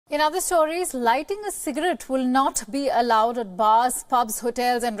In other stories, lighting a cigarette will not be allowed at bars, pubs,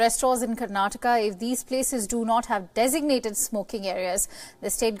 hotels and restaurants in Karnataka if these places do not have designated smoking areas. The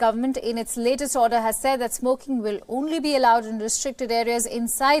state government in its latest order has said that smoking will only be allowed in restricted areas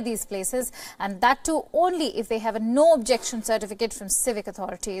inside these places, and that too only if they have a no objection certificate from civic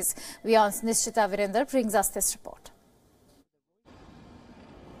authorities. Wion's Virendra brings us this report.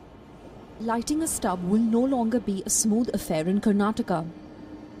 Lighting a stub will no longer be a smooth affair in Karnataka.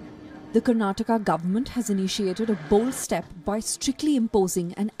 The Karnataka government has initiated a bold step by strictly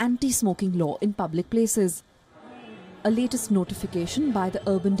imposing an anti-smoking law in public places. A latest notification by the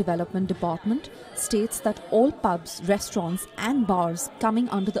Urban Development Department states that all pubs, restaurants and bars coming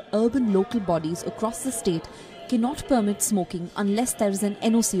under the urban local bodies across the state cannot permit smoking unless there is an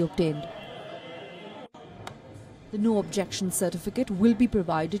NOC obtained. The no objection certificate will be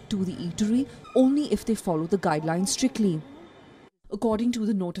provided to the eatery only if they follow the guidelines strictly. According to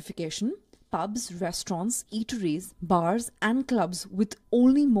the notification, pubs, restaurants, eateries, bars and clubs with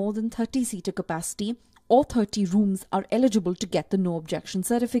only more than 30-seater capacity or 30 rooms are eligible to get the no objection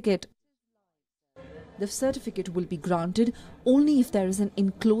certificate. The certificate will be granted only if there is an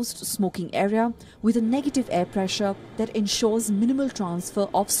enclosed smoking area with a negative air pressure that ensures minimal transfer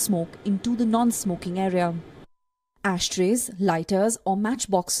of smoke into the non-smoking area. Ashtrays, lighters or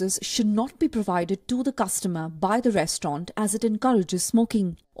matchboxes should not be provided to the customer by the restaurant as it encourages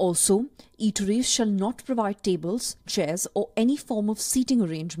smoking. Also, eateries shall not provide tables, chairs or any form of seating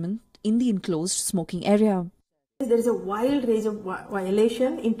arrangement in the enclosed smoking area. There is a wide range of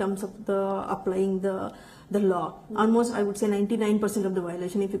violation in terms of applying the law. Almost, I would say 99% of the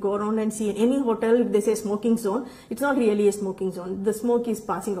violation. If you go around and see in any hotel, if they say smoking zone, it's not really a smoking zone. The smoke is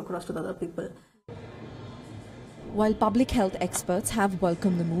passing across to the other people. While public health experts have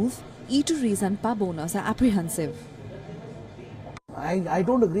welcomed the move, eateries and pub owners are apprehensive. I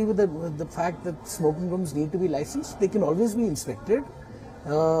don't agree with the fact that smoking rooms need to be licensed. They can always be inspected.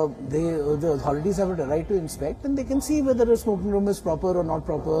 The authorities have a right to inspect, and they can see whether a smoking room is proper or not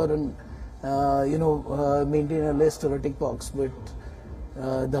proper, and maintain a list or a tick box. But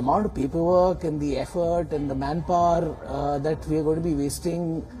the amount of paperwork and the effort and the manpower that we are going to be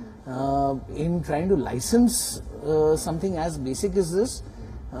wasting in trying to license something as basic as this,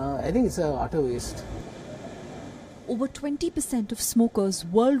 I think it's an utter waste. Over 20% of smokers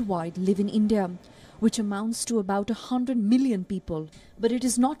worldwide live in India, which amounts to about 100 million people. But it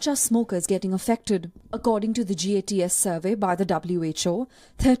is not just smokers getting affected. According to the GATS survey by the WHO,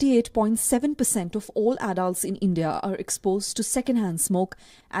 38.7% of all adults in India are exposed to second-hand smoke,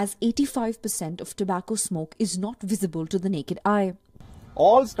 as 85% of tobacco smoke is not visible to the naked eye.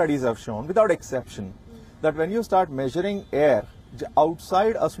 All studies have shown, without exception, that when you start measuring air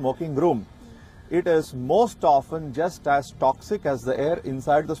outside a smoking room, it is most often just as toxic as the air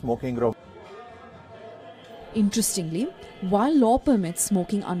inside the smoking room. Interestingly, while law permits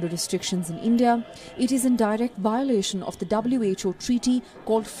smoking under restrictions in India, it is in direct violation of the WHO treaty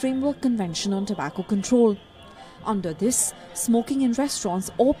called Framework Convention on Tobacco Control. Under this, smoking in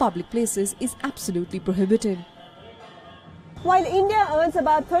restaurants or public places is absolutely prohibited. While India earns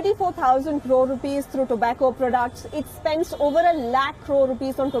about 34,000 crore rupees through tobacco products, it spends over 1 lakh crore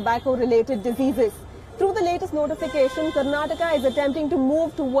rupees on tobacco-related diseases. Through the latest notification, Karnataka is attempting to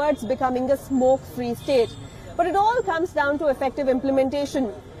move towards becoming a smoke-free state. But it all comes down to effective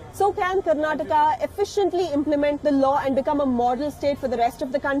implementation. So can Karnataka efficiently implement the law and become a model state for the rest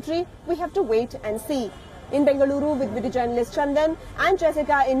of the country? We have to wait and see. In Bengaluru with video journalist Chandan and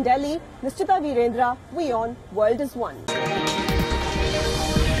Jessica in Delhi, Virendra, Wion, World is One.